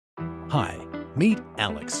Hi, meet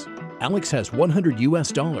Alex. Alex has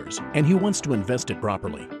 $100 and he wants to invest it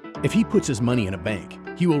properly. If he puts his money in a bank,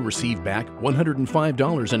 he will receive back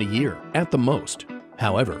 $105 in a year at the most.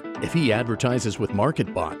 However, if he advertises with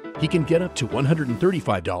Marketbot, he can get up to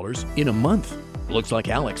 $135 in a month. Looks like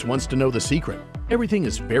Alex wants to know the secret. Everything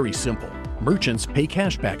is very simple. Merchants pay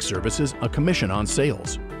cashback services a commission on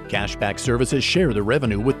sales. Cashback services share the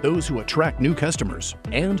revenue with those who attract new customers,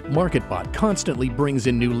 and Marketbot constantly brings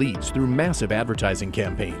in new leads through massive advertising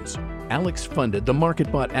campaigns. Alex funded the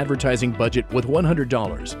Marketbot advertising budget with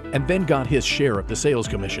 $100 and then got his share of the sales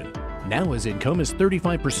commission. Now his income is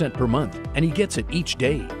 35% per month, and he gets it each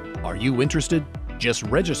day. Are you interested? Just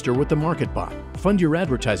register with the Marketbot. Fund your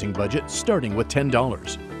advertising budget starting with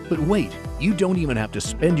 $10. But wait, you don't even have to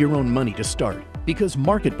spend your own money to start, because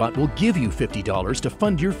Marketbot will give you $50 to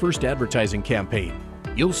fund your first advertising campaign.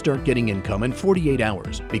 You'll start getting income in 48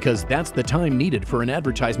 hours because that's the time needed for an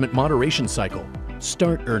advertisement moderation cycle.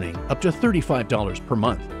 Start earning up to $35 per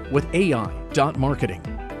month with AI.marketing.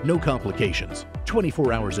 No complications,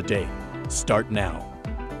 24 hours a day. Start now.